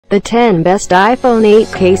The 10 Best iPhone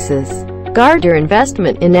 8 Cases. Guard your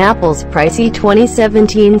investment in Apple's pricey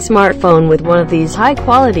 2017 smartphone with one of these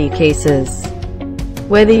high-quality cases.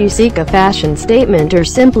 Whether you seek a fashion statement or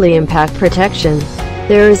simply impact protection,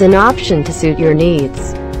 there is an option to suit your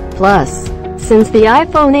needs. Plus, since the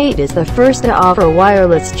iPhone 8 is the first to offer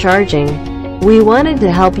wireless charging, we wanted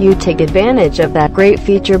to help you take advantage of that great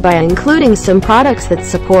feature by including some products that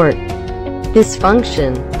support this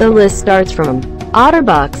function. The list starts from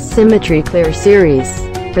OtterBox Symmetry Clear Series,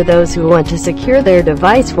 for those who want to secure their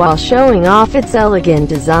device while showing off its elegant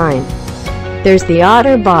design. There's the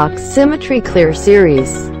OtterBox Symmetry Clear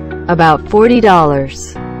Series, about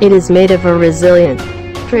 $40. It is made of a resilient,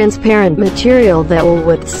 transparent material that will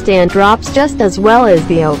withstand drops just as well as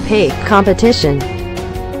the opaque competition.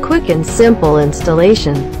 Quick and simple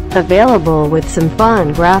installation, available with some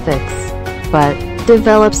fun graphics, but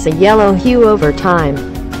develops a yellow hue over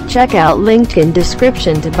time. Check out link in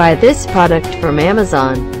description to buy this product from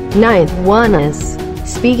Amazon. 9th one is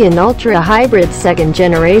Spigen Ultra Hybrid 2nd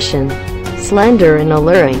Generation. Slender and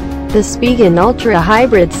alluring, the Spigen Ultra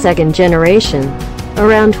Hybrid 2nd Generation,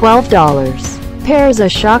 around $12, pairs a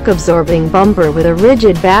shock-absorbing bumper with a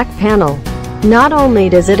rigid back panel. Not only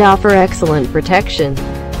does it offer excellent protection,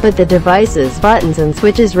 but the device's buttons and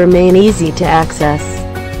switches remain easy to access.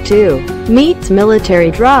 2. Meets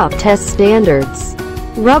military drop test standards.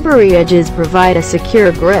 Rubbery edges provide a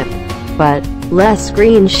secure grip, but less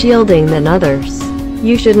screen shielding than others.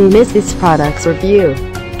 You shouldn't miss this product's review.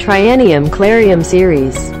 Trianium Clarium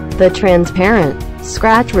Series. The transparent,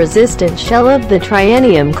 scratch-resistant shell of the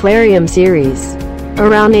Trianium Clarium Series,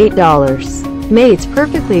 around $8, mates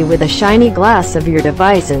perfectly with the shiny glass of your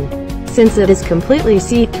device, and since it is completely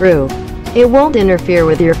see-through, it won't interfere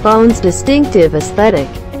with your phone's distinctive aesthetic.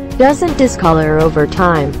 Doesn't discolor over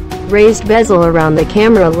time. Raised bezel around the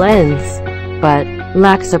camera lens, but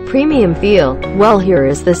lacks a premium feel. Well, here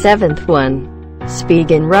is the 7th one.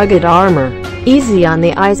 Spigen Rugged Armor. Easy on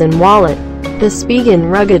the eyes and wallet. The Spigen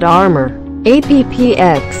Rugged Armor,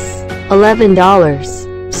 APPX,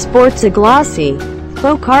 $11. Sports a glossy,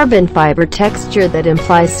 faux carbon fiber texture that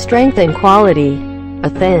implies strength and quality. A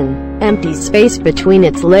thin, empty space between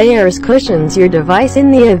its layers cushions your device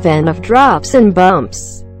in the event of drops and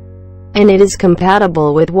bumps. And it is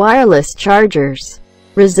compatible with wireless chargers.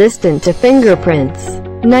 Resistant to fingerprints.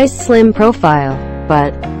 Nice slim profile,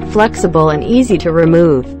 but flexible and easy to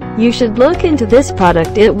remove. You should look into this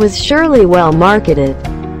product, it was surely well marketed.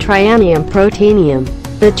 Trianium Protenium.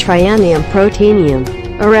 The Trianium Protenium,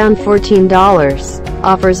 around $14,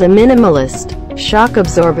 offers a minimalist,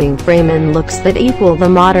 shock-absorbing frame and looks that equal the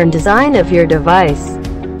modern design of your device.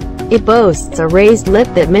 It boasts a raised lip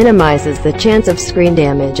that minimizes the chance of screen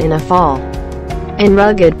damage in a fall, and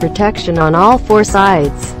rugged protection on all four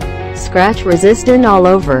sides. Scratch-resistant all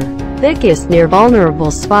over, thickest near vulnerable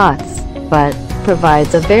spots, but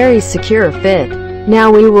provides a very secure fit. Now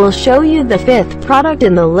we will show you the 5th product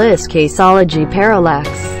in the list, Caseology Parallax.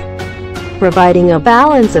 Providing a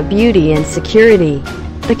balance of beauty and security,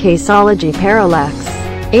 the Caseology Parallax,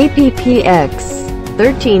 APPX,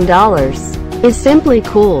 $13, is simply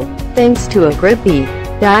cool. Thanks to a grippy,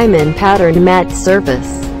 diamond-patterned matte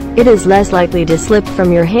surface, it is less likely to slip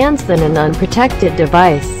from your hands than an unprotected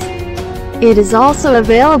device. It is also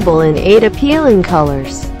available in 8 appealing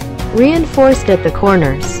colors. Reinforced at the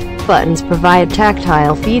corners, buttons provide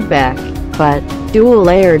tactile feedback, but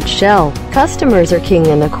dual-layered shell. Customers are king,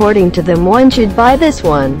 and according to them, one should buy this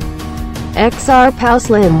one. XR Pow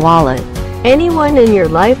Slim Wallet. Anyone in your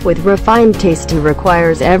life with refined taste who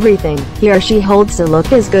requires everything he or she holds to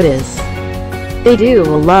look as good as they do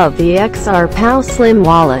will love the XR Pow Slim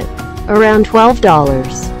Wallet, around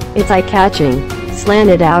 $12. Its eye-catching,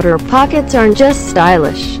 slanted outer pockets aren't just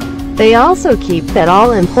stylish, they also keep that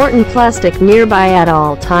all-important plastic nearby at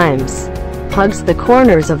all times. Hugs the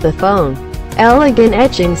corners of the phone. Elegant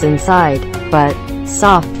etchings inside, but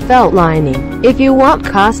soft felt lining. If you want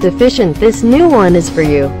cost-efficient, this new one is for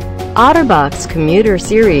you. OtterBox Commuter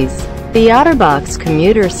Series. The OtterBox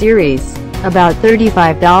Commuter Series, about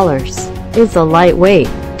 $35, is a lightweight,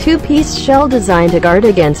 two-piece shell designed to guard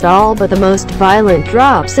against all but the most violent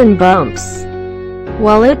drops and bumps.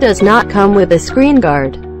 While it does not come with a screen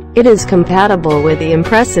guard, it is compatible with the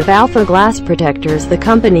impressive alpha glass protectors the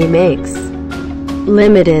company makes.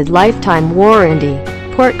 Limited lifetime warranty.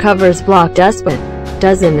 Port covers block dust but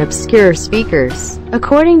dozen obscure speakers.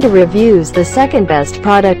 According to reviews, the second best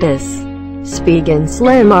product is Spigen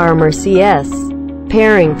Slim Armor CS.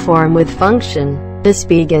 Pairing form with function. The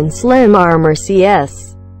Spigen Slim Armor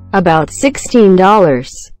CS, about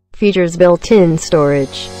 $16. features built-in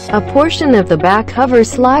storage. A portion of the back cover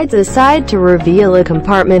slides aside to reveal a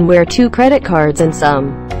compartment where 2 credit cards and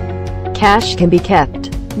some cash can be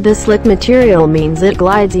kept. The slick material means it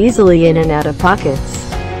glides easily in and out of pockets.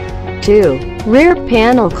 2. Rear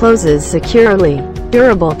panel closes securely.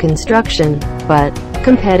 Durable construction, but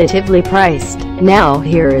competitively priced. Now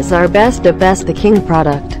here is our best of best the king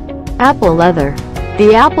product. Apple leather.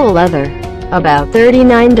 The Apple leather, about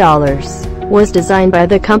 $39, was designed by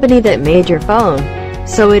the company that made your phone,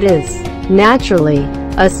 so it is, naturally,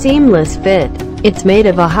 a seamless fit. It's made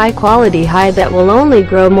of a high-quality hide that will only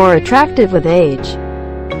grow more attractive with age,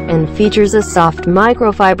 and features a soft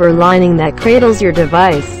microfiber lining that cradles your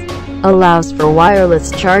device, allows for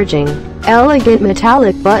wireless charging, elegant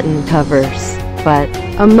metallic button covers, but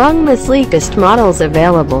among the sleekest models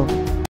available.